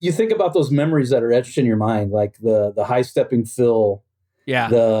you think about those memories that are etched in your mind, like the high stepping Phil,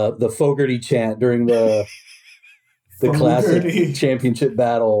 the Fogarty chant during the classic championship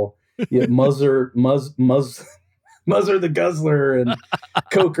battle, Muzzer the Guzzler and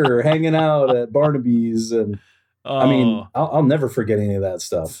Coker hanging out at Barnaby's, and I mean, I'll never forget any of that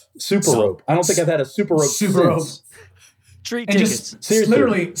stuff. Super Rope. I don't think I've had a Super Rope since. Treat and tickets. Just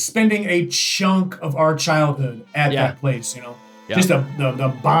literally spending a chunk of our childhood at that place, you know. Yeah. Just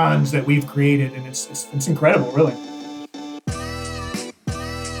the bonds that we've created, and it's incredible, really.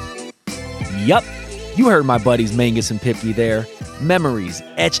 Yup. You heard my buddies Mangus and Pipke there. Memories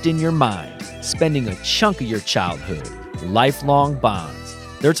etched in your mind, spending a chunk of your childhood, lifelong bonds.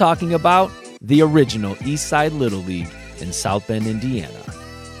 They're talking about the original Eastside Little League in South Bend, Indiana.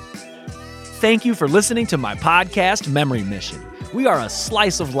 Thank you for listening to my podcast, Memory Mission. We are a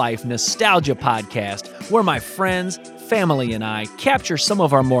slice of life nostalgia podcast where my friends, family, and I capture some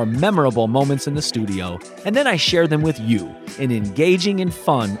of our more memorable moments in the studio, and then I share them with you in engaging and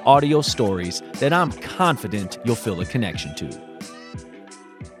fun audio stories that I'm confident you'll feel a connection to.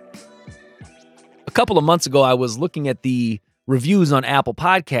 A couple of months ago, I was looking at the reviews on Apple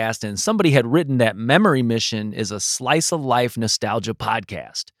Podcast, and somebody had written that Memory Mission is a slice of life nostalgia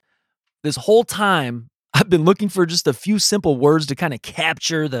podcast. This whole time, I've been looking for just a few simple words to kind of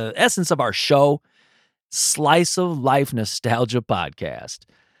capture the essence of our show. Slice of life nostalgia podcast.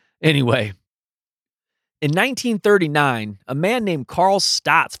 Anyway, in 1939, a man named Carl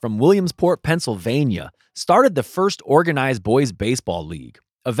Stotts from Williamsport, Pennsylvania, started the first organized boys baseball league,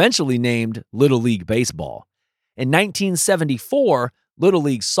 eventually named Little League Baseball. In 1974, Little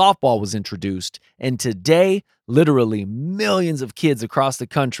League Softball was introduced, and today, literally millions of kids across the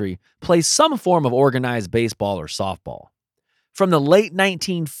country play some form of organized baseball or softball. From the late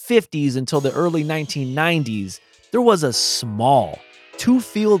 1950s until the early 1990s, there was a small,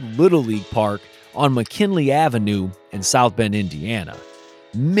 two-field Little League park on McKinley Avenue in South Bend, Indiana.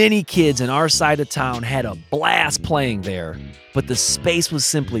 Many kids in our side of town had a blast playing there, but the space was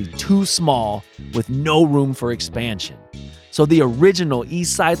simply too small with no room for expansion. So the original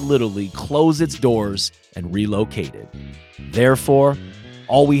Eastside Little League closed its doors and relocated. Therefore,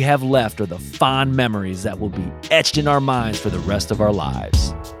 all we have left are the fond memories that will be etched in our minds for the rest of our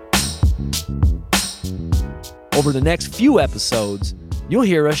lives. Over the next few episodes, you'll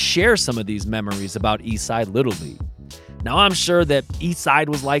hear us share some of these memories about Eastside Little League. Now, I'm sure that Eastside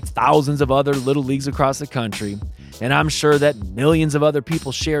was like thousands of other Little Leagues across the country, and I'm sure that millions of other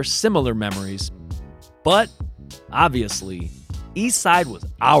people share similar memories. But, obviously, Eastside was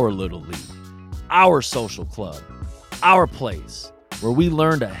our Little League, our social club, our place, where we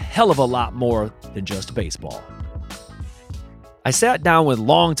learned a hell of a lot more than just baseball. I sat down with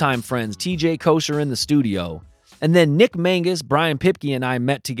longtime friends TJ Kosher in the studio, and then Nick Mangus, Brian Pipke, and I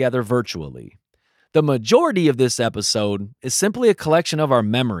met together virtually. The majority of this episode is simply a collection of our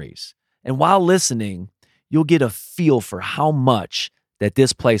memories, and while listening, you'll get a feel for how much that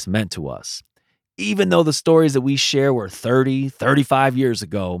this place meant to us. Even though the stories that we share were 30, 35 years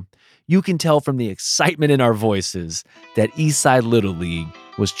ago, you can tell from the excitement in our voices that Eastside Little League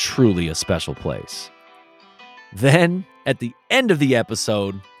was truly a special place. Then, at the end of the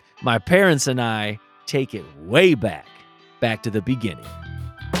episode, my parents and I take it way back to the beginning.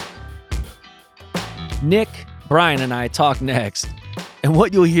 Nick, Brian, and I talk next, and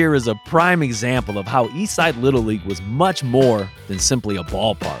what you'll hear is a prime example of how Eastside Little League was much more than simply a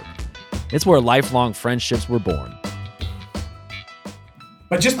ballpark. It's where lifelong friendships were born.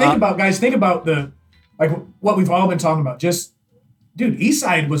 But just think about what we've all been talking about. Just, dude,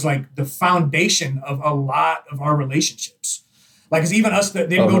 Eastside was like the foundation of a lot of our relationships. Like, cause even us that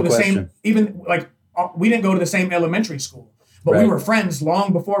didn't go to the same, even like we didn't go to the same elementary school, but we were friends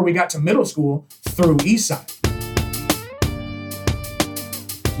long before we got to middle school through Eastside.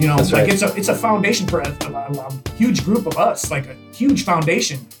 You know, that's like right. It's a foundation for a huge group of us, like a huge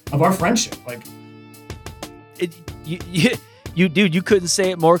foundation of our friendship. Like, you couldn't say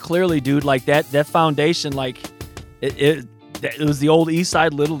it more clearly, dude. Like that foundation, like it was the old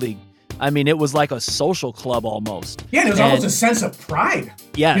Eastside Little League. I mean, it was like a social club almost. Yeah, and it was almost a sense of pride.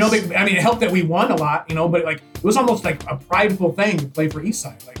 Yes. You know, it helped that we won a lot, you know, but like it was almost like a prideful thing to play for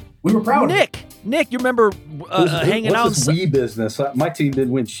Eastside. Like we were proud of it. Nick, you remember hanging out? What's this wee business? My team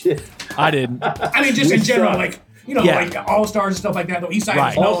didn't win shit. I didn't. I mean, just in general, like, you know, like All-Stars and stuff like that. Though Eastside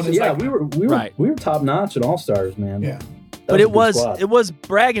was known as like, we were top notch at All-Stars, man. Yeah. But it was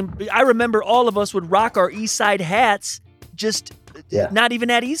bragging. I remember all of us would rock our Eastside hats, just not even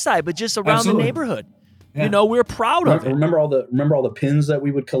at Eastside, but just around the neighborhood. You know, we're proud of it. Remember all the pins that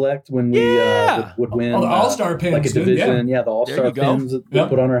we would collect when we would win? The All-Star pins. Like a division. Yeah, the All-Star pins that we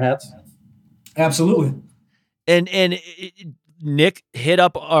put on our hats. Absolutely. And Nick hit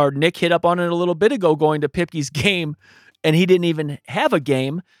up on it a little bit ago going to Pipke's game, and he didn't even have a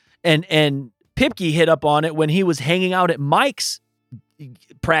game. And Pipke hit up on it when he was hanging out at Mike's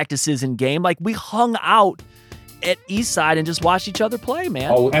practices and game. Like, we hung out at Eastside and just watched each other play, man.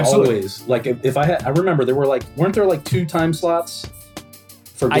 Always. Like, if I remember there weren't there like 2 time slots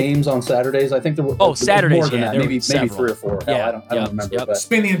for games on Saturdays? I think there were. Saturdays, more than that. Maybe 3 or 4. Yeah, I don't remember. But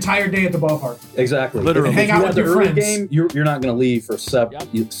spend the entire day at the ballpark. Exactly. Literally. Hang out with your friends. Game, you're not going to leave for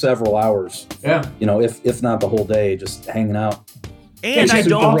several hours. Yeah. You know, if not the whole day, just hanging out. And I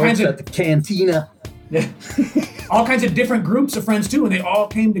don't all kinds at the cantina. Yeah. All kinds of different groups of friends too, and they all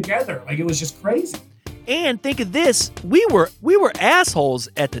came together. Like, it was just crazy. And think of this, we were assholes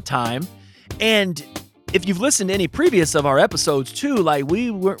at the time, and if you've listened to any previous of our episodes too, like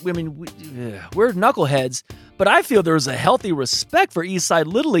we're knuckleheads, but I feel there's a healthy respect for Eastside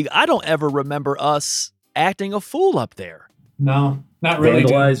Little League. I don't ever remember us acting a fool up there. No, not really.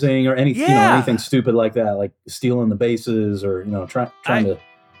 Vandalizing or anything stupid like that, like stealing the bases or trying to.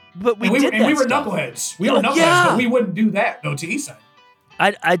 But we were knuckleheads. We were knuckleheads, but we wouldn't do that though to Eastside.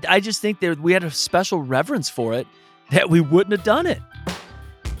 I just think that we had a special reverence for it that we wouldn't have done it.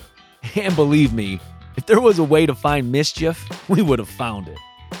 And believe me, if there was a way to find mischief, we would have found it.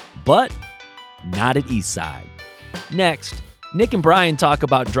 But not at Eastside. Next, Nick and Brian talk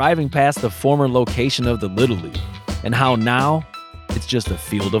about driving past the former location of the Little League and how now it's just a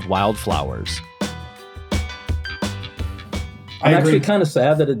field of wildflowers. I'm actually kind of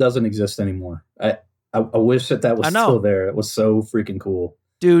sad that it doesn't exist anymore. I wish that was still there. It was so freaking cool,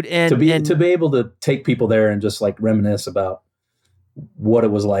 dude. And to be able to take people there and just like reminisce about what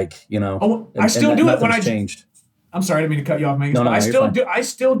it was like, you know. I still do it when I changed. I'm sorry, I didn't mean to cut you off, man. I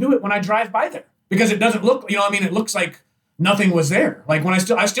still do it when I drive by there because it doesn't look. You know, what I mean, it looks like nothing was there. Like when I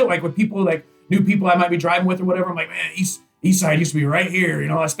still like with people, like new people I might be driving with or whatever. I'm like, man, Eastside used to be right here. You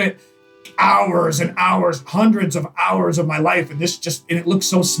know, I spent hours and hours, hundreds of hours of my life, and it looks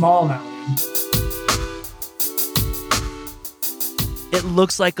so small now. Man. It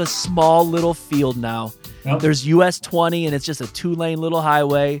looks like a small little field now. Yep. There's US 20 and it's just a 2-lane little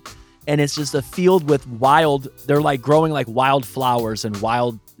highway, and it's just a field with they're like growing like wildflowers and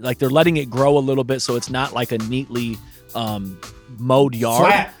like they're letting it grow a little bit so it's not like a neatly mowed yard.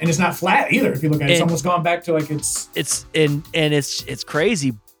 Flat, and it's not flat either. If you look at it, it's almost gone back to like it's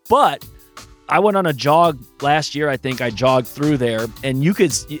crazy. But I went on a jog last year. I think I jogged through there, and you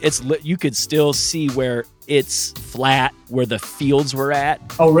could still see where it's flat, where the fields were at.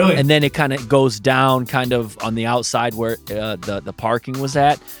 Oh, really? And then it kind of goes down, kind of on the outside where the parking was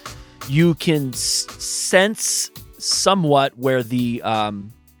at. You can sense somewhat where the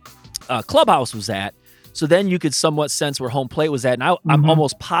clubhouse was at. So then you could somewhat sense where home plate was at. And I'm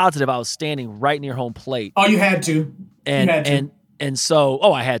almost positive I was standing right near home plate. Oh, you had to. And so,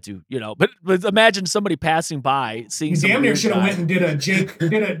 I had to, you know. But imagine somebody passing by, seeing. You damn near should have went and did a Jake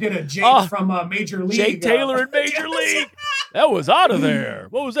from Major League. Jake Taylor in Major League. That was out of there.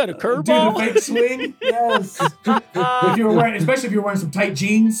 What was that? A curveball? Dude, a fake swing. Yes. Especially if you were wearing some tight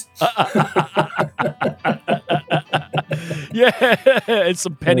jeans. Yeah, and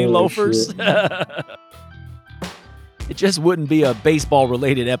some penny loafers. It just wouldn't be a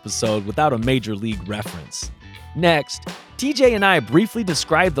baseball-related episode without a Major League reference. Next, TJ and I briefly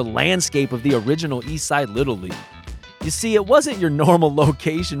described the landscape of the original Eastside Little League. You see, it wasn't your normal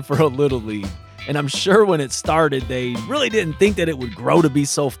location for a Little League, and I'm sure when it started, they really didn't think that it would grow to be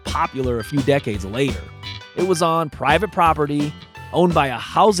so popular a few decades later. It was on private property owned by a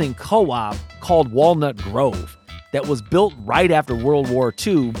housing co-op called Walnut Grove that was built right after World War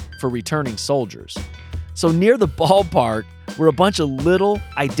II for returning soldiers. So near the ballpark were a bunch of little,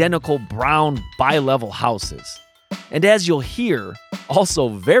 identical brown bi-level houses. And as you'll hear, also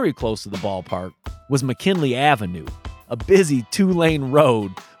very close to the ballpark was McKinley Avenue, a busy 2-lane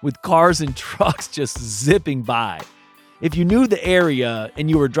road with cars and trucks just zipping by. If you knew the area and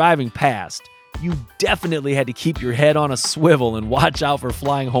you were driving past, you definitely had to keep your head on a swivel and watch out for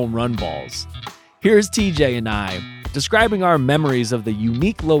flying home run balls. Here's TJ and I describing our memories of the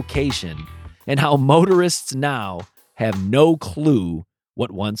unique location and how motorists now have no clue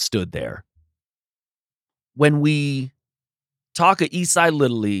what once stood there. When we talk of Eastside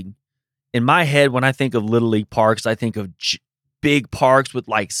Little League, in my head, when I think of Little League parks, I think of big parks with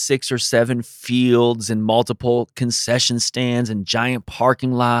like 6 or 7 fields and multiple concession stands and giant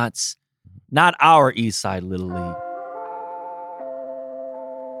parking lots. Not our Eastside Little League.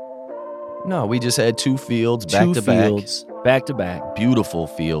 No, we just had 2 fields back to back. Back to back. Beautiful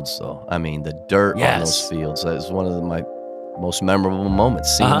fields, though. I mean, the dirt on those fields. That was one of my most memorable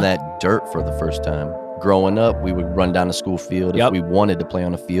moments, seeing that dirt for the first time. Growing up, we would run down the school field if we wanted to play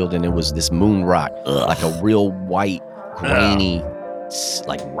on a field, and it was this moon rock, like a real white, grainy,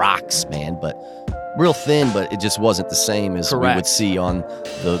 like rocks, man, but real thin, but it just wasn't the same as we would see on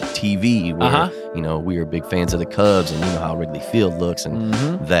the TV where, you know, we were big fans of the Cubs, and you know how Wrigley Field looks, and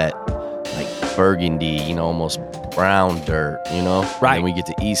that like burgundy, you know, almost brown dirt, you know? Right. And then we get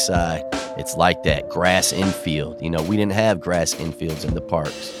to Eastside, it's like that grass infield. You know, we didn't have grass infields in the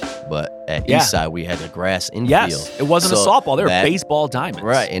parks, but at Eastside we had a grass infield. Yes, it wasn't a softball; they were baseball diamonds.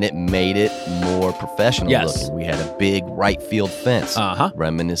 Right, and it made it more professional looking. We had a big right field fence,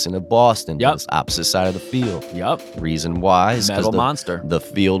 reminiscent of Boston. Yep, was opposite side of the field. Yep. Reason why is Metal Monster. The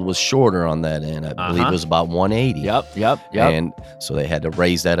field was shorter on that end. I believe it was about 180. Yep. And so they had to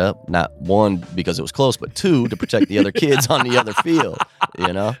raise that up. Not 1 because it was close, but 2 to protect the other kids on the other field.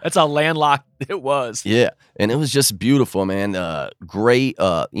 You know, that's how landlocked it was. Yeah, and it was just beautiful, man. Great.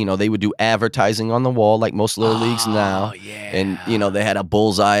 You know, they would do advertising on the wall like most little leagues now. Yeah. And you know, they had a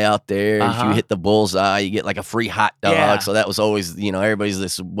bullseye out there. If you hit the bullseye, you get like a free hot dog. Yeah. So that was always, you know, everybody's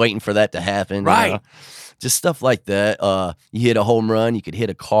just waiting for that to happen. Right. You know? Just stuff like that. You hit a home run, you could hit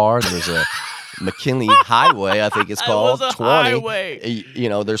a car. There's a McKinley Highway, I think it's called. It was a 20. highway. You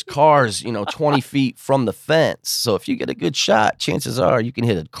know, there's cars, you know, 20 feet from the fence. So if you get a good shot, chances are you can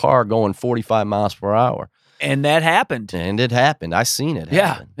hit a car going 45 miles per hour. And that happened. And it happened. I seen it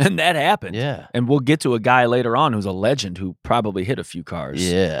happen. Yeah, and that happened. Yeah. And we'll get to a guy later on who's a legend who probably hit a few cars.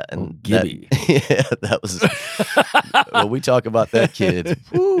 Yeah. And Gibby. That was, well, we talk about that kid.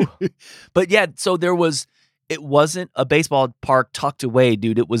 Woo. But yeah, so it wasn't a baseball park tucked away,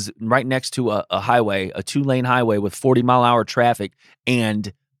 dude. It was right next to a highway, a 2-lane highway with 40-mile-an-hour traffic,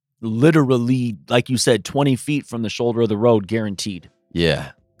 and literally, like you said, 20 feet from the shoulder of the road, guaranteed.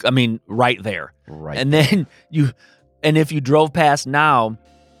 Yeah. I mean, right there. Right. And then if you drove past now,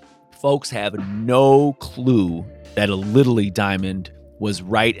 folks have no clue that a Little League diamond was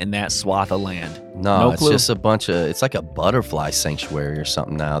right in that swath of land. No it's clue. Just it's like a butterfly sanctuary or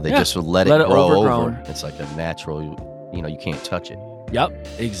something now. They just let it grow over. It's like a natural, you know, you can't touch it. Yep,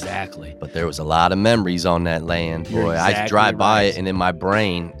 exactly. But there was a lot of memories on that land. Boy, I drive by it, and in my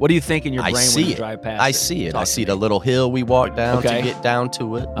brain, what do you think in your brain when you drive past it? I see it. I see the little hill we walked down to get down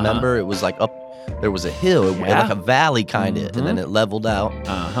to it. Remember, it was like up. There was a hill, like a valley kind of, and then it leveled out.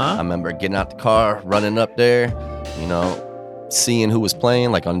 I remember getting out the car, running up there, you know, seeing who was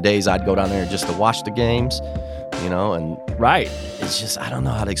playing. Like on days I'd go down there just to watch the games, you know, and it's just, I don't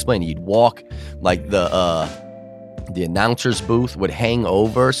know how to explain it. You'd walk like the announcer's booth would hang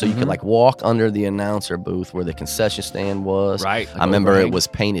over, so you could like walk under the announcer booth where the concession stand was. Right. I remember it was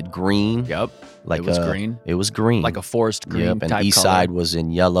painted green. Yep. Like it was green. It was green. Like a forest green. Yep. And type East color. Side was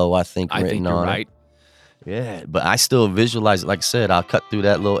in yellow, I think, written on right. it. Yeah. But I still visualize it. Like I said, I'll cut through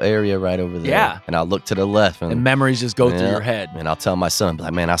that little area right over there. Yeah. And I'll look to the left. And memories just go through your head. And I'll tell my son,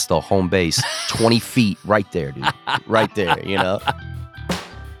 like, man, I stole home base 20 feet right there, dude. Right there, you know?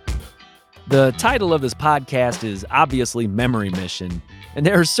 The title of this podcast is obviously Memory Mission, and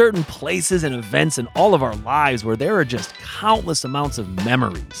there are certain places and events in all of our lives where there are just countless amounts of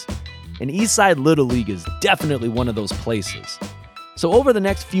memories. And Eastside Little League is definitely one of those places. So over the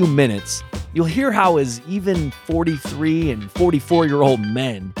next few minutes, you'll hear how as even 43 and 44-year-old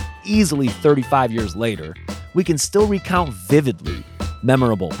men, easily 35 years later, we can still recount vividly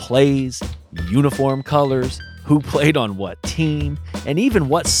memorable plays, uniform colors, who played on what team, and even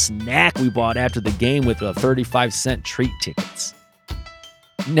what snack we bought after the game with the 35-cent treat tickets.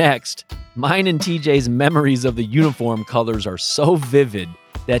 Next, mine and TJ's memories of the uniform colors are so vivid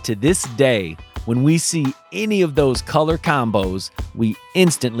that to this day, when we see any of those color combos, we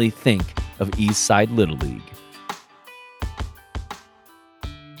instantly think of Eastside Little League.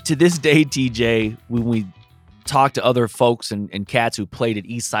 To this day, TJ, when we talk to other folks and cats who played at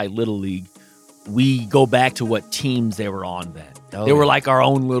Eastside Little League, we go back to what teams they were on then. They were like our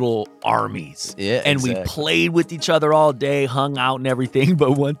own little armies. Yeah, and we played with each other all day, hung out and everything.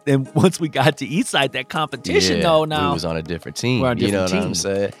 But once we got to Eastside, that competition though, now we was on a different team. We're on different teams.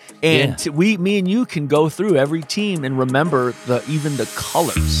 What I'm saying? And me and you can go through every team and remember even the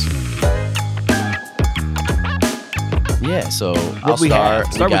colors. Yeah, so I'll start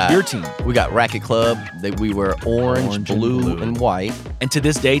with your team. We got Racket Club. We were orange, blue, and white. And to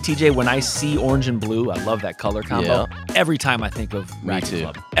this day, TJ, when I see orange and blue, I love that color combo. Yeah. Every time I think of Racket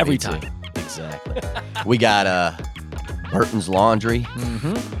Club. Every time. Exactly. We got Burton's Laundry,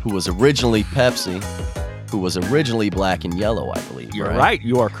 who was originally Pepsi. who was originally black and yellow, I believe. You're right.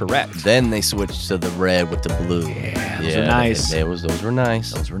 You are correct. Then they switched to the red with the blue. Yeah, those are nice. Those were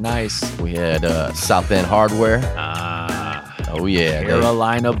nice. Those were nice. We had South Bend Hardware. Oh, yeah.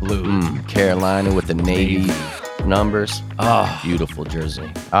 Carolina blue. Carolina with the navy numbers. Oh, beautiful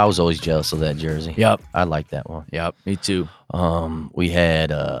jersey. I was always jealous of that jersey. Yep. I like that one. Yep, me too. We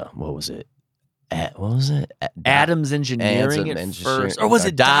had, what was it? Adams Engineering at first. Or was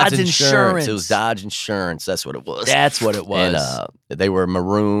it Dodge Insurance? It was Dodge Insurance. That's what it was. That's what it was. And they were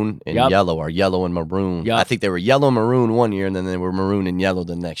maroon and yellow, or yellow and maroon. Yep. I think they were yellow and maroon one year, and then they were maroon and yellow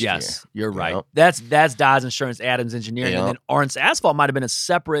the next year. Yes, you're right. That's Dodge Insurance, Adams Engineering, and then Orange Asphalt might have been a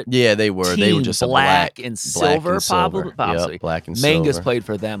separate they were. They were just black and silver, possibly. Yep, black and silver. Mangus played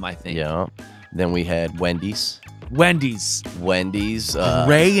for them, I think. Yeah. Then we had Wendy's. Gray and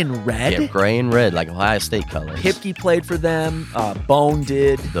red? Yeah, gray and red, like Ohio State colors. Hipke played for them. Bone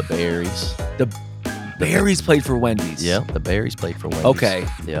did. The Berries. The Berries played for Wendy's. Yeah, the Berries played for Wendy's. Okay.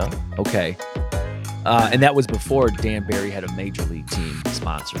 Yeah. Okay. And that was before Dan Barry had a major league team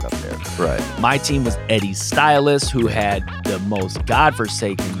sponsored up there. Right. My team was Eddie Stylus, who had the most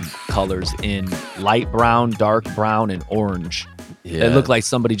godforsaken colors in light brown, dark brown, and orange. Yeah. It looked like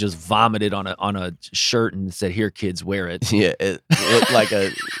somebody just vomited on a shirt and said, "Here, kids, wear it." Yeah, it looked like a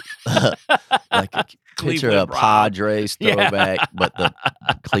picture of Padres throwback, but the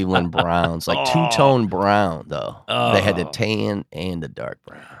Cleveland Browns, like two-tone brown though. They had the tan and the dark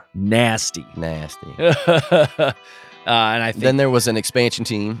brown. Nasty. And I think then there was an expansion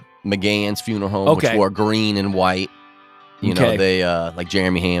team, McGann's Funeral Home, which wore green and white. You know, they like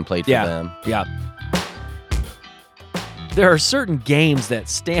Jeremy Hand played for them. Yeah. There are certain games that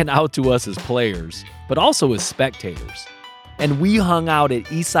stand out to us as players, but also as spectators. And we hung out at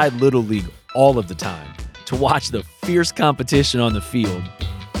Eastside Little League all of the time to watch the fierce competition on the field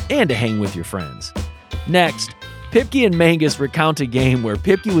and to hang with your friends. Next, Pipke and Mangus recount a game where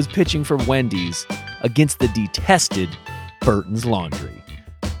Pipke was pitching for Wendy's against the detested Burton's Laundry.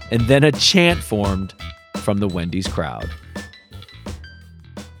 And then a chant formed from the Wendy's crowd.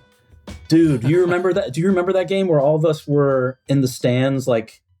 Dude, do you remember that? Do you remember that game where all of us were in the stands,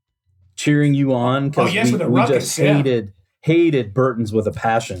 like cheering you on? Because we just hated Burton's with a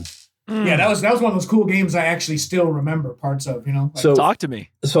passion. Yeah, that was one of those cool games I actually still remember parts of. You know, so talk to me.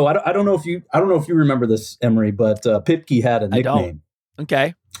 So I don't know if you remember this, Emery, but Pipke had a nickname. I don't.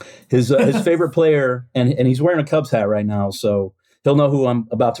 Okay. His favorite player, and he's wearing a Cubs hat right now, so he'll know who I'm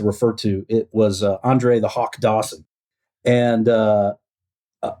about to refer to. It was Andre the Hawk Dawson, and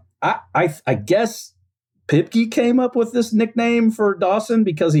I guess Pipke came up with this nickname for Dawson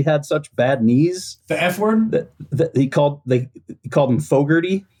because he had such bad knees. The F word? That he called him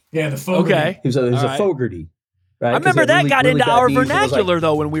Fogarty. Yeah, the Fogarty. Okay. He was a Fogarty. Right? I remember that got into our vernacular,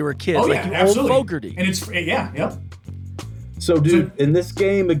 though, when we were kids. Oh, like, yeah, absolutely. Old Fogarty. And it's, yep. So, dude, in this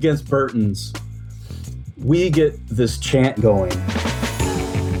game against Burton's, we get this chant going.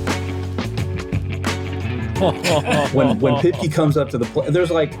 when Pipke comes up to the play,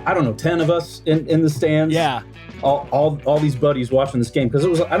 there's like, I don't know, 10 of us in the stands. Yeah. All these buddies watching this game, because it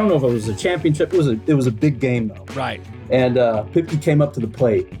was, I don't know if it was a championship, it was a big game though. Right. And Pipke came up to the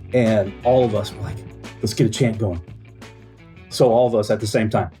plate, and all of us were like, let's get a chant going. So all of us at the same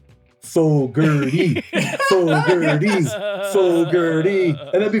time, Fogarty, Fogarty, Fogarty.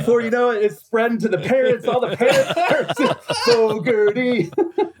 And then before you know it, it's spreading to the parents, all the parents, Fogarty.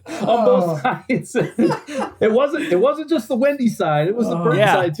 On both sides. It wasn't just the Wendy side, it was the Burton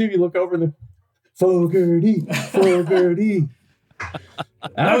side too. You look over the Fogarty.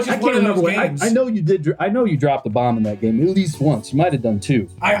 I can't remember what I know you did. I know you dropped the bomb in that game at least once. You might have done two.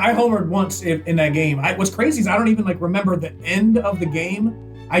 I homered once in that game. What's crazy is I don't even remember the end of the game.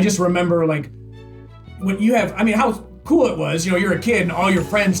 I just remember when you have. I mean, how cool it was. You know, you're a kid and all your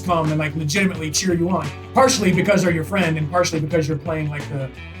friends come and legitimately cheer you on. Partially because they're your friend, and partially because you're playing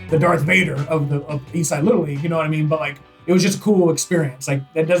the Darth Vader of Eastside Little League. You know what I mean? But it was just a cool experience.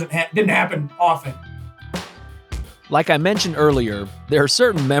 That didn't happen often. Like I mentioned earlier, there are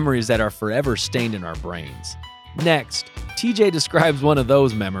certain memories that are forever stained in our brains. Next, TJ describes one of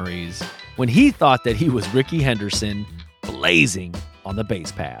those memories when he thought that he was Ricky Henderson blazing on the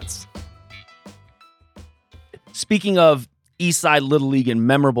base paths. Speaking of Eastside Little League and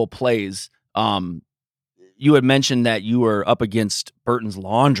memorable plays, you had mentioned that you were up against Burton's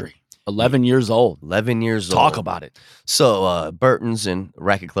Laundry. 11 years old. 11 years old. Talk about it. So Burton's and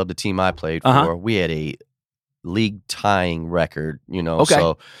Racket Club, the team I played for, we had a league tying record, Okay.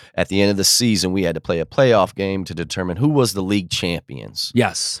 So at the end of the season, we had to play a playoff game to determine who was the league champions.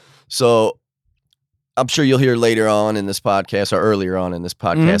 Yes. So I'm sure you'll hear later on in this podcast or earlier on in this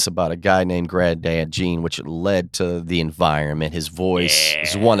podcast about a guy named Granddad Gene, which led to the environment. His voice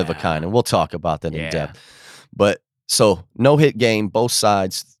is one of a kind, and we'll talk about that in depth. But so no-hit game, both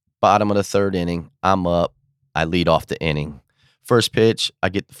sides, bottom of the third inning. I'm up. I lead off the inning. First pitch, I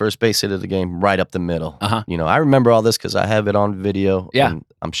get the first base hit of the game right up the middle. You know, I remember all this because I have it on video. Yeah. And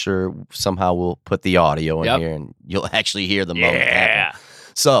I'm sure somehow we'll put the audio in here and you'll actually hear the moment happen.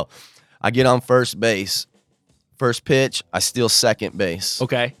 So I get on first base. First pitch, I steal second base.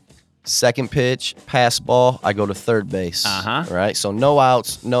 Okay. Second pitch, pass ball, I go to third base. Right? So no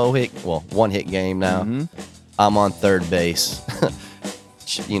outs, no hit. Well, one hit game now. I'm on third base.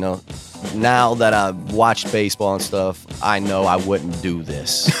 You know, now that I've watched baseball and stuff, I know I wouldn't do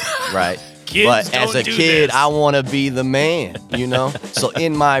this, right? But as a kid, I want to be the man, you know? So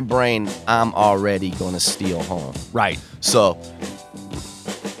in my brain, I'm already going to steal home. Right. So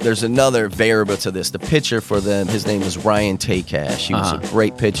there's another variable to this. The pitcher for them, his name was Ryan Takash. He was a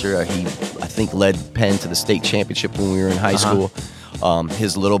great pitcher. He, I think, led Penn to the state championship when we were in high school.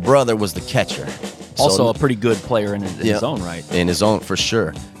 His little brother was the catcher. Also a pretty good player in his own right. In his own, for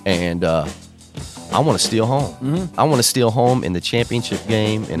sure. And I want to steal home. I want to steal home in the championship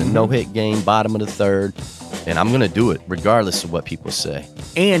game, in a no-hit game, bottom of the third. And I'm going to do it regardless of what people say.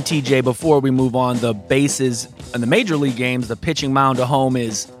 And, TJ, before we move on, the bases in the major league games, the pitching mound to home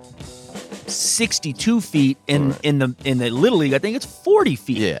is 62 feet. In the Little League, I think it's 40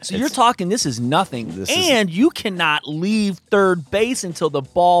 feet. Yeah, so you're talking this is nothing. You cannot leave third base until the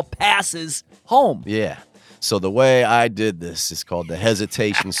ball passes home. Yeah. So the way I did this is called the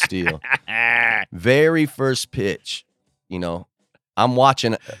hesitation steal. Very first pitch, you know, I'm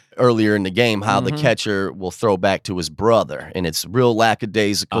watching earlier in the game how the catcher will throw back to his brother, and it's real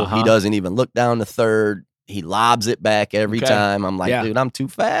lackadaisical. He doesn't even look down the third. He lobs it back every time. I'm like, dude, I'm too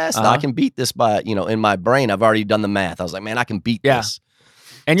fast. I can beat this by, you know, in my brain, I've already done the math. I was like, man, I can beat this.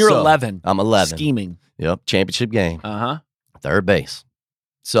 And you're 11. I'm 11. Scheming. Yep. Championship game. Third base.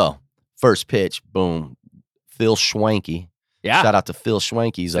 So first pitch, boom. Phil Schwanke. Yeah. Shout out to Phil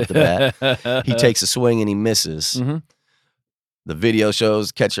Schwanke's up the bat. He takes a swing and he misses. The video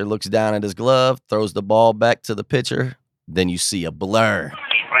shows catcher looks down at his glove, throws the ball back to the pitcher. Then you see a blur. He's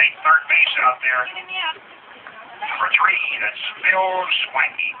playing third base out there. Number 3, that's Phil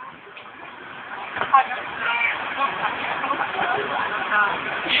Schwanke.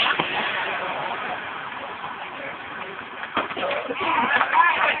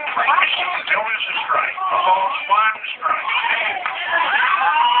 Still is a strike. Almost one strike.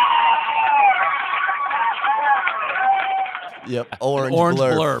 Yep, orange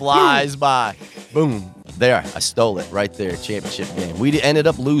blur flies by. Boom. There, I stole it right there, championship game. We ended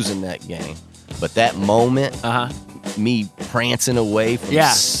up losing that game. But that moment, me prancing away from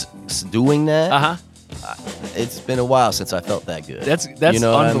doing that, it's been a while since I felt that good. That's you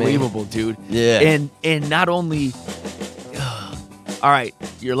know unbelievable, dude. Yeah. And not only, all right,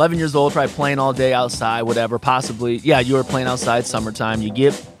 you're 11 years old, probably playing all day outside, whatever, possibly. Yeah, you were playing outside, summertime. You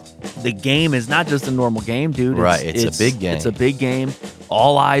get, the game is not just a normal game, dude. It's a big game. It's a big game.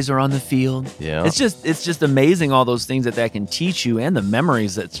 All eyes are on the field. Yeah. It's just amazing, all those things that can teach you and the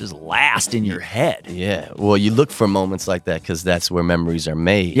memories that just last in your head. Yeah. Well, you look for moments like that because that's where memories are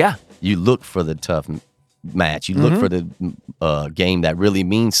made. Yeah. You look for the tough match. You look for the game that really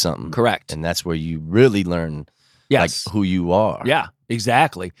means something. Correct. And that's where you really learn like who you are. Yeah,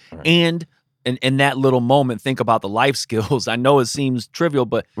 exactly. Right. And in that little moment, think about the life skills. I know it seems trivial,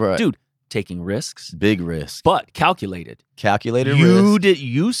 but dude, taking risks. Big risk. But calculated. Calculated risk.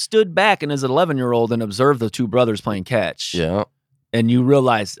 You stood back and as an 11-year-old and observed the two brothers playing catch. Yeah. And you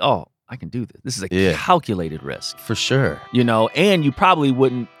realized, oh, I can do this. This is a calculated risk. For sure. You know, and you probably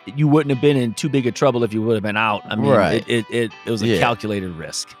wouldn't have been in too big a trouble if you would have been out. I mean, it was a calculated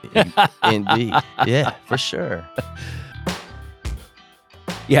risk. Indeed. Yeah, for sure.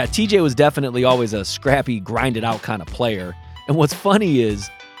 Yeah, TJ was definitely always a scrappy, grinded out kind of player. And what's funny is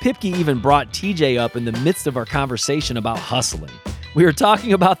Pipke even brought TJ up in the midst of our conversation about hustling. We were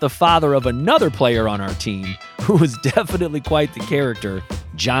talking about the father of another player on our team who was definitely quite the character,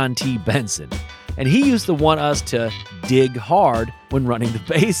 John T. Benson. And he used to want us to dig hard when running the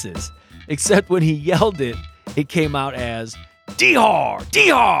bases. Except when he yelled it, it came out as D-har,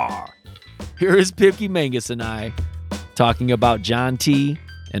 D-har. Here is Pipke Mangus and I talking about John T.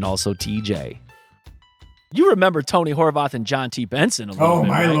 and also TJ. You remember Tony Horvath and John T. Benson a little bit,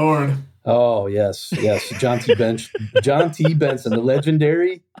 my right? Lord. Oh, yes. John T. Benson, the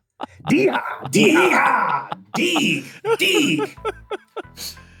legendary. D-ha, D-ha, D.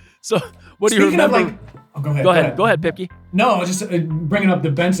 So, what do you remember? Go ahead. Go ahead, Pipke. No, I was just bringing up the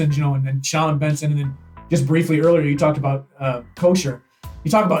Bensons, and then Sean Benson, and then just briefly earlier you talked about Kosher.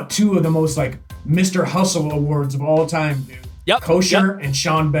 You talk about two of the most like Mr. Hustle awards of all time, dude. Yep. Kosher and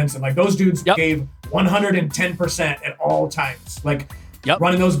Sean Benson. Like those dudes gave 110% at all times. Like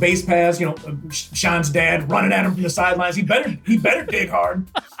running those base paths, Sean's dad running at him from the sidelines. He better dig hard.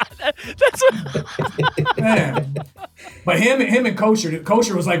 That's what. Man. But him and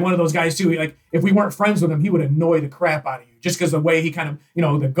Kosher was like one of those guys too. Like if we weren't friends with him, he would annoy the crap out of you just because the way he kind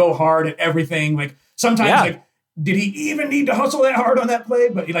of, the go hard at everything. Like sometimes like, did he even need to hustle that hard on that play?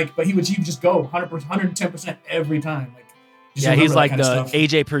 But he would just go 100%, 110% every time. Like, he's like the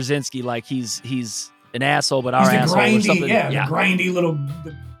AJ Pierzynski, like he's an asshole, but our asshole grindy, or something. The grindy little.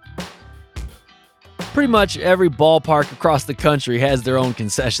 Pretty much every ballpark across the country has their own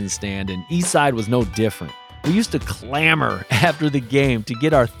concession stand, and Eastside was no different. We used to clamor after the game to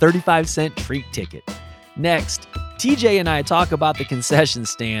get our 35-cent treat ticket. Next, TJ and I talk about the concession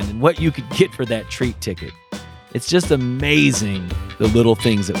stand and what you could get for that treat ticket. It's just amazing the little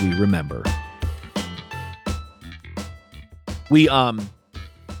things that we remember. We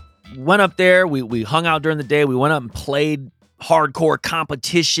went up there, we hung out during the day, we went up and played hardcore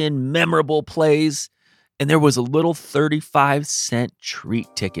competition, memorable plays, and there was a little 35-cent treat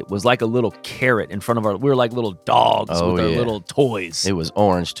ticket. It was like a little carrot in front of we were like little dogs with our little toys. It was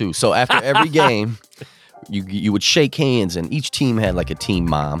orange too. So after every game, you would shake hands, and each team had like a team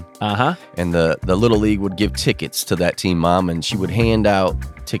mom. And the Little League would give tickets to that team mom, and she would hand out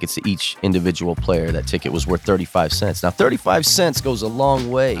tickets to each individual player. That ticket was worth 35 cents. Now, 35 cents goes a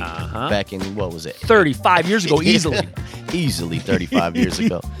long way back in, what was it? 35 years ago, easily. Easily 35 years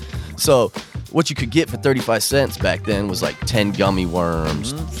ago. So what you could get for 35 cents back then was like 10 gummy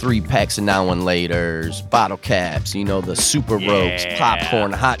worms, 3 packs of Now and Laters, bottle caps, the Super Rokes,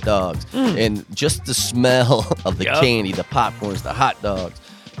 popcorn, hot dogs. And just the smell of the candy, the popcorns, the hot dogs.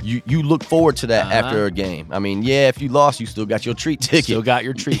 You look forward to that after a game. I mean, if you lost, you still got your treat ticket. Still got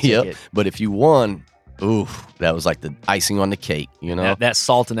your treat ticket. But if you won, that was like the icing on the cake, That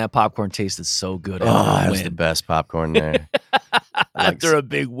salt and that popcorn tasted so good. That was the best popcorn there. After a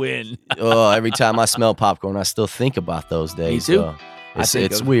big win. Every time I smell popcorn, I still think about those days. Me too.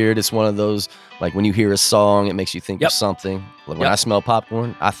 It's weird. It's one of those, like when you hear a song, it makes you think of something. Like when I smell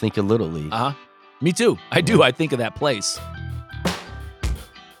popcorn, I think of Little League. Me too. I do. I think of that place.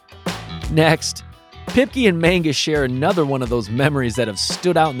 Next, Pipke and Mangus share another one of those memories that have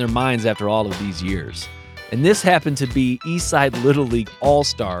stood out in their minds after all of these years. And this happened to be Eastside Little League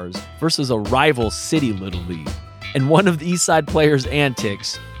All-Stars versus a rival City Little League. And one of the Eastside players'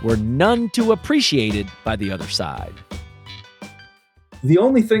 antics were none too appreciated by the other side. The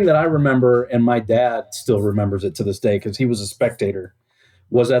only thing that I remember, and my dad still remembers it to this day because he was a spectator,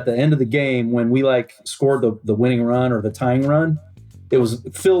 was at the end of the game when we scored the winning run or the tying run. It was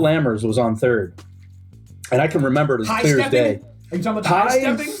Phil Lammers was on third. And I can remember it as clear as day. Are you talking about the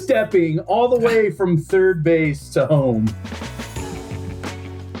high stepping all the way from third base to home.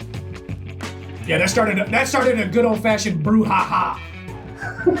 Yeah, that started a good old-fashioned brouhaha.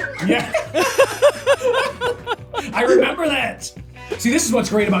 Yeah. I remember that. See, this is what's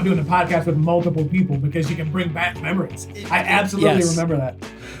great about doing a podcast with multiple people because you can bring back memories. I absolutely remember that.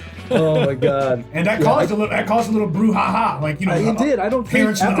 Oh my God! And that caused a little brouhaha. It did. I don't think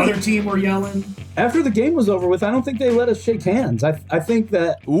parents of the other team were yelling. After the game was over with, I don't think they let us shake hands. I think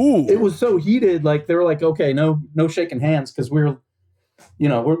that it was so heated. Like they were like, okay, no shaking hands because we're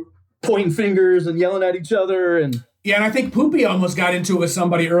pointing fingers and yelling at each other and. Yeah, and I think Poopy almost got into it with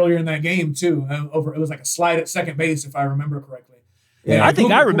somebody earlier in that game too. It was like a slide at second base, if I remember correctly. Yeah, I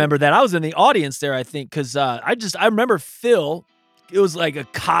think I remember that. I was in the audience there, I think, because I remember Phil. It was like a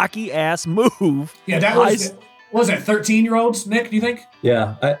cocky ass move. Yeah, that was. What was that? 13-year-olds, Nick? Do you think?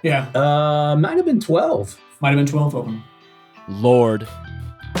 Yeah. Might have been 12. Might have been 12 of them. Lord.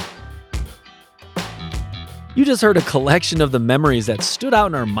 You just heard a collection of the memories that stood out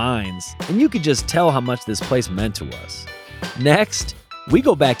in our minds, and you could just tell how much this place meant to us. Next, we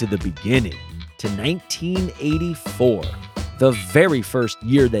go back to the beginning, to 1984, the very first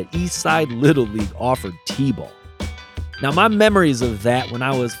year that Eastside Little League offered T-ball. Now, my memories of that when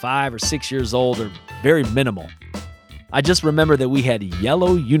I was 5 or 6 years old are very minimal. I just remember that we had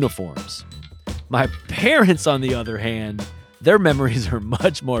yellow uniforms. My parents, on the other hand, their memories are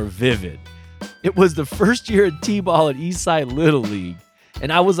much more vivid. It was the first year of T-ball at Eastside Little League,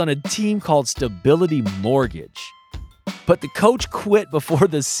 and I was on a team called Stability Mortgage. But the coach quit before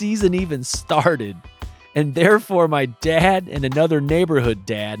the season even started, and therefore my dad and another neighborhood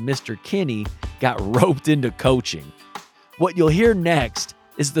dad, Mr. Kinney, got roped into coaching. What you'll hear next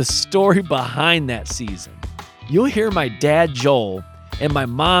is the story behind that season. You'll hear my dad, Joel, and my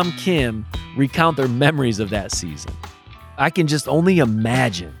mom, Kim, recount their memories of that season. I can just only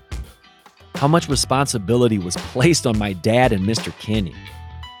imagine how much responsibility was placed on my dad and Mr. Kinney.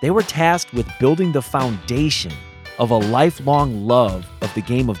 They were tasked with building the foundation of a lifelong love of the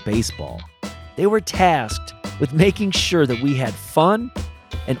game of baseball. They were tasked with making sure that we had fun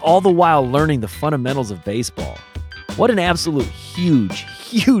and all the while learning the fundamentals of baseball. What an absolute huge,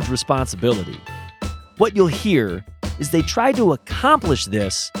 huge responsibility. What you'll hear is they tried to accomplish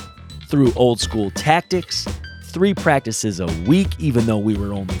this through old school tactics, 3 practices a week, even though we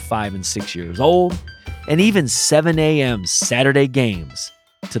were only 5 and 6 years old, and even 7 a.m. Saturday games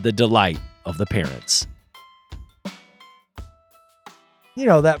to the delight of the parents. You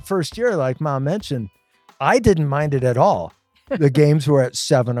know, that first year, like Mom mentioned, I didn't mind it at all. The games were at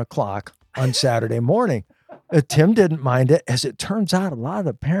 7 o'clock on Saturday morning. Tim didn't mind it. As it turns out, a lot of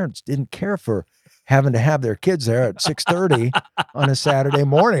the parents didn't care for having to have their kids there at 6:30 on a Saturday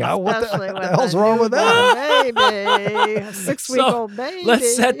morning. What the hell's wrong with that? Baby, a 6-week-old baby.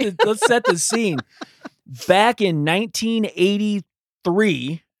 Let's set the scene. Back in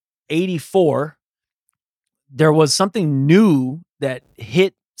 1983, 84, there was something new that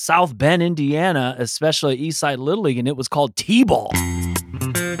hit South Bend, Indiana, especially Eastside Little League, and it was called T-ball.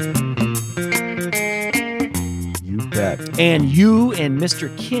 You bet. And you and Mr.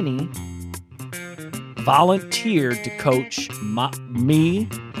 Kinney volunteered to coach me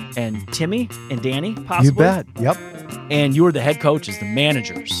and Timmy and Danny, possibly. You bet. Yep. And you were the head coaches, the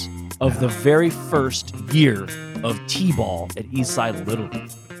managers of the very first year of T-ball at Eastside Little League.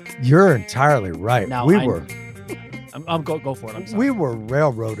 You're entirely right. Now, go for it. I'm sorry. We were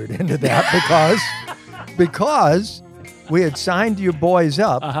railroaded into that because we had signed you boys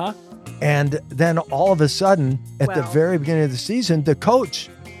up. Uh-huh. And then all of a sudden, at the very beginning of the season, the coach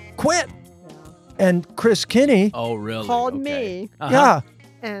quit. And Chris Kinney called me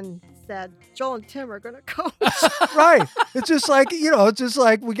and said, Joel and Tim are going to coach. Right. It's just like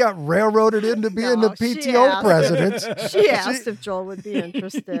we got railroaded into being the PTO presidents. She asked if Joel would be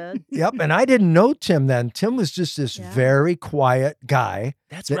interested. Yep. And I didn't know Tim then. Tim was just this very quiet guy.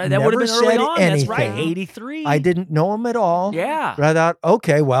 That's right. That would have been early on. Anything. That's right. 83. I didn't know him at all. Yeah. But I thought,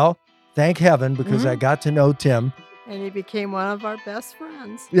 okay, well, thank heaven because I got to know Tim. And he became one of our best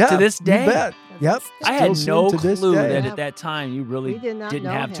friends. Yeah, to this day. You bet. Yep. I had no clue that Yeah. at that time you really didn't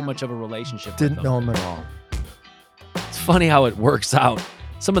have too much of a relationship with him. Didn't know him at all. It's funny how it works out.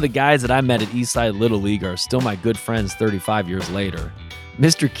 Some of the guys that I met at Eastside Little League are still my good friends 35 years later.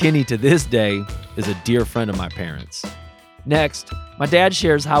 Mr. Kinney to this day is a dear friend of my parents. Next, my dad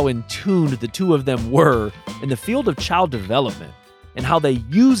shares how in tune the two of them were in the field of child development and how they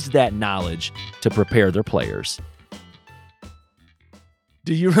used that knowledge to prepare their players.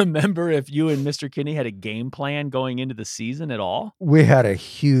 Do you remember if you and Mr. Kinney had a game plan going into the season at all? We had a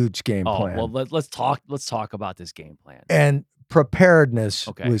huge game plan. Well, let's talk about this game plan. And preparedness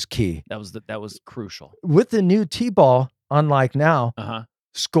was key. That was crucial. With the new T-ball, unlike now,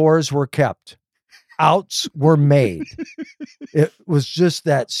 scores were kept. Outs were made. It was just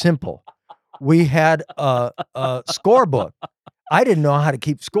that simple. We had a scorebook. I didn't know how to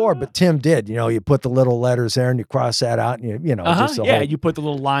keep score, but Tim did. You know, you put the little letters there and you cross that out and just you put the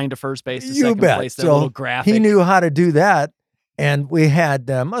little line to first base to second place, that little graphic. He knew how to do that. And we had,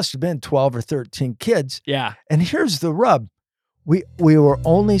 must have been 12 or 13 kids. Yeah. And here's the rub. We were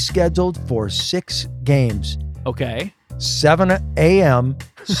only scheduled for 6 games. Okay. 7 a.m.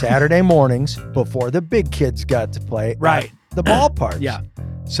 Saturday mornings before the big kids got to play at the ballpark. Yeah.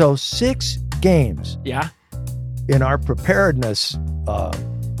 So 6 games. Yeah. In our preparedness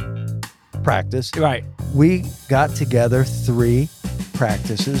practice, we got together 3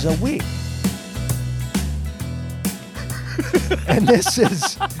 practices a week. and this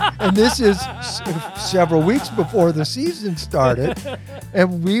is several weeks before the season started,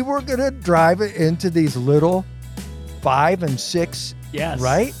 and we were going to drive it into these little 5 and 6 year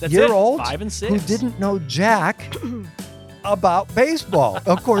olds 5 and 6 who didn't know jack about baseball.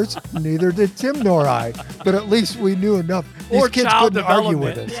 Of course, neither did Tim nor I, but at least we knew enough. These kids couldn't argue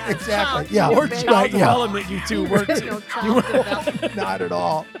with us. Yeah, exactly. Or child development, you two weren't. Not at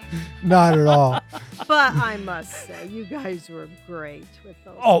all. Not at all. But I must say, you guys were great with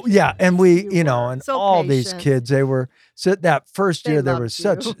those. Oh, yeah. And we, and so all patient. these kids, they were, that first year, they were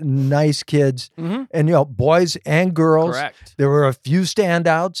such nice kids. Mm-hmm. And, boys and girls. Correct. There were a few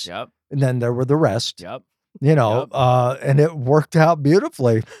standouts. Yep. And then there were the rest. Yep. And it worked out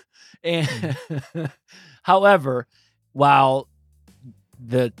beautifully. And however, while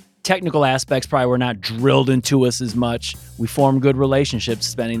the technical aspects probably were not drilled into us as much. We formed good relationships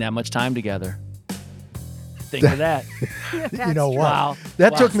spending that much time together. Think of that. You know what? Wow.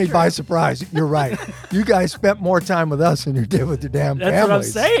 That took me by surprise. You're right. You guys spent more time with us than you did with your damn families. That's what I'm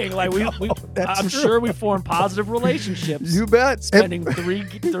saying. Like I'm sure we formed positive relationships. You bet. Spending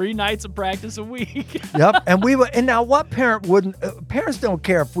three nights of practice a week. Yep. And now what parent wouldn't? Parents don't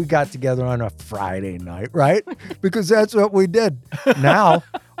care if we got together on a Friday night, right? Because that's what we did. Now,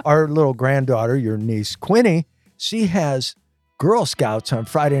 our little granddaughter, your niece Quinny, she has Girl Scouts on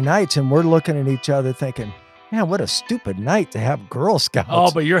Friday nights, and we're looking at each other thinking, man, what a stupid night to have Girl Scouts.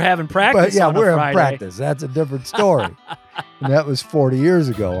 Oh, but you're having practice. But yeah, on we're a Friday. in practice. That's a different story. And that was 40 years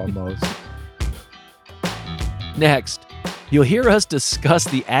ago almost. Next, you'll hear us discuss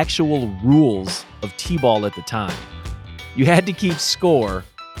the actual rules of T-ball at the time. You had to keep score.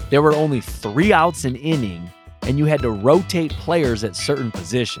 There were only 3 outs an inning, and you had to rotate players at certain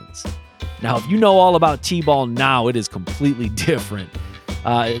positions. Now, if you know all about T-ball now, it is completely different.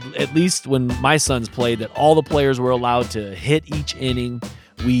 At least when my sons played, that all the players were allowed to hit each inning.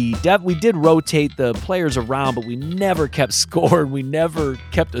 We did rotate the players around, but we never kept score. We never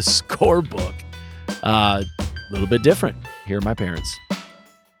kept a scorebook. A little bit different. Here are my parents.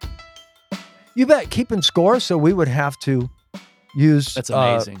 You bet, keeping score. So we would have to use that's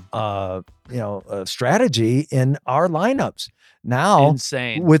amazing. A strategy in our lineups. Now,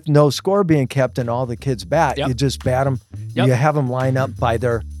 insane. With no score being kept and all the kids bat, Yep. you just bat them. Yep. You have them line up by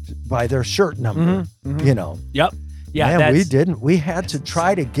their shirt number. Mm-hmm. You know. Yep. Yeah. Man, we didn't. We had to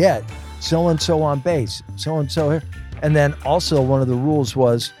try to get so and so on base, so and so here, and then also one of the rules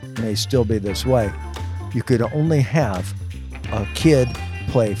was, may still be this way, you could only have a kid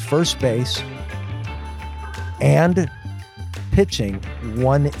play first base and pitching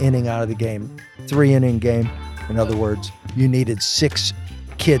 1 inning out of the game, 3-inning game. In other words, you needed 6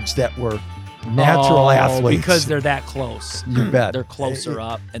 kids that were natural athletes. Because they're that close. You bet. They're closer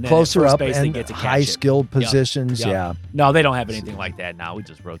up. And then closer at first up base, and they get to catch high-skilled it. positions, Yep. yeah. No, they don't have anything like that now. We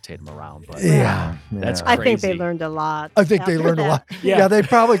just rotate them around. But Yeah. That's I crazy. think they learned a lot. I think they after learned a that. lot. Yeah. Yeah, they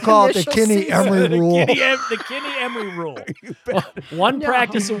probably call it the Initial Kinney season. Emery rule. The Kinney Emery rule. One No.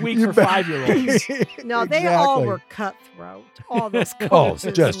 practice a week for bet. 5-year-olds. No, they all Exactly. were cutthroat. All those Oh,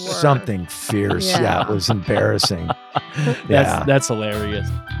 coaches just were. something fierce. Yeah, Yeah. it was embarrassing. Yeah. That's hilarious.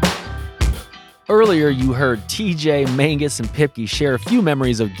 Earlier, you heard TJ, Mangus, and Pipke share a few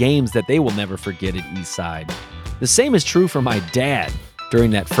memories of games that they will never forget at Eastside. The same is true for my dad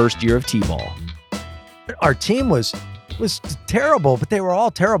during that first year of T-ball. Our team was terrible, but they were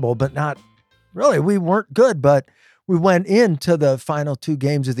all terrible, but not really. We weren't good, but we went into the final 2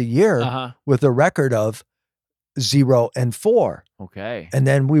 games of the year with a record of 0-4. Okay. And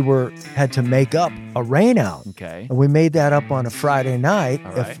then we had to make up a rain out. Okay. And we made that up on a Friday night,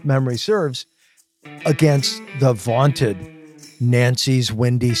 All if right. memory serves, against the vaunted Nancy's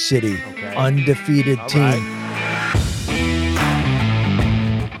Windy City, Okay. undefeated All team.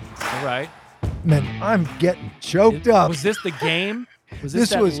 All right. Man, I'm getting choked up. Was this the game? Was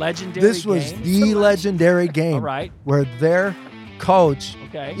this legendary This was game? the legendary game. All right. Where their coach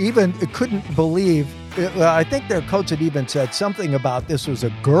Okay. even couldn't believe. I think their coach had even said something about this was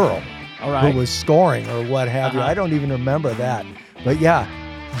a girl All right. who was scoring or what have you. Uh-huh. I don't even remember that. But yeah,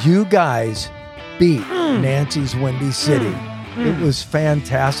 you guys beat Nancy's Windy City. It was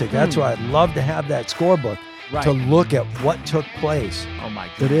fantastic. That's why I'd love to have that scorebook Right. to look at what took place. Oh my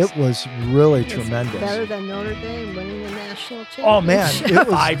But goodness. it was really It's tremendous. better than Notre Dame winning the national championship. Oh man, it was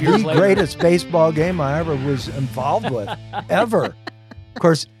 5 years the later. greatest baseball game I ever was involved with, ever. Of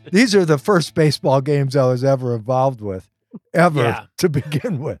course, these are the first baseball games I was ever involved with, ever Yeah. to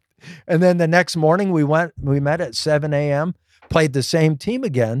begin with. And then the next morning we met at 7 a.m., played the same team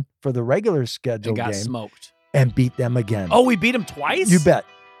again for the regular schedule and got game, smoked. and beat them again. Oh, we beat them twice? You bet.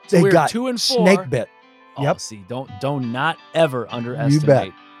 So They we were got 2-4. snake bit. Oh, Yep. see, don't not ever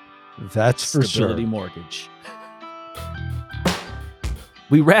underestimate That's for Stability sure. Mortgage.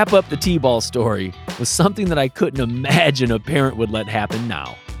 We wrap up the T-ball story with something that I couldn't imagine a parent would let happen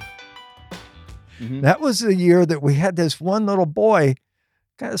now. That was the year that we had this one little boy,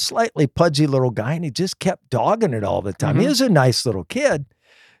 kind of slightly pudgy little guy, and he just kept dogging it all the time. He was a nice little kid.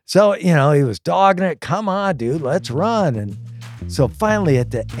 So, he was dogging it. Come on, dude, let's run. And so finally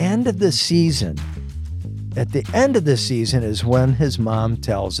at the end of the season is when his mom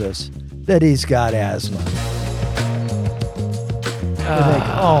tells us that he's got asthma. And they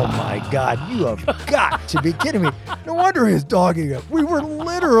go, oh my God, you have got to be kidding me. No wonder he was dogging it. We were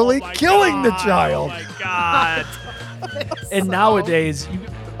literally killing the child. Oh my God. And nowadays,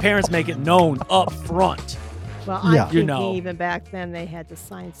 parents make it known up front. Well, I'm thinking even back then they had to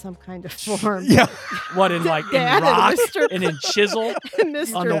sign some kind of form. Yeah. What, in like in rock and in chisel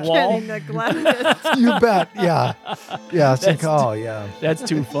on the wall? You bet. Yeah. Yeah. It's like, yeah. That's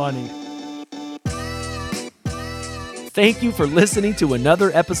too funny. Thank you for listening to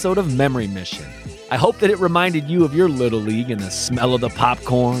another episode of Memory Mission. I hope that it reminded you of your Little League and the smell of the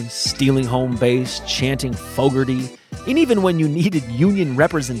popcorn, stealing home base, chanting Fogarty, and even when you needed union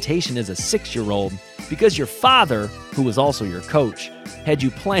representation as a 6-year-old because your father, who was also your coach, had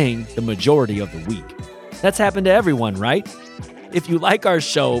you playing the majority of the week. That's happened to everyone, right? If you like our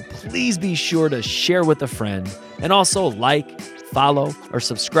show, please be sure to share with a friend and also like, follow, or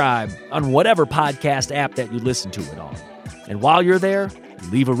subscribe on whatever podcast app that you listen to it on. And while you're there,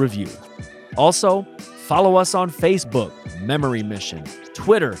 leave a review. Also, follow us on Facebook, Memory Mission,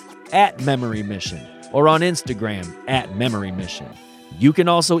 Twitter, @Memory Mission, or on Instagram, @Memory Mission. You can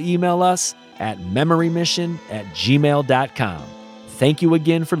also email us at memorymission@gmail.com. Thank you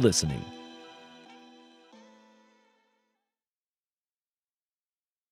again for listening.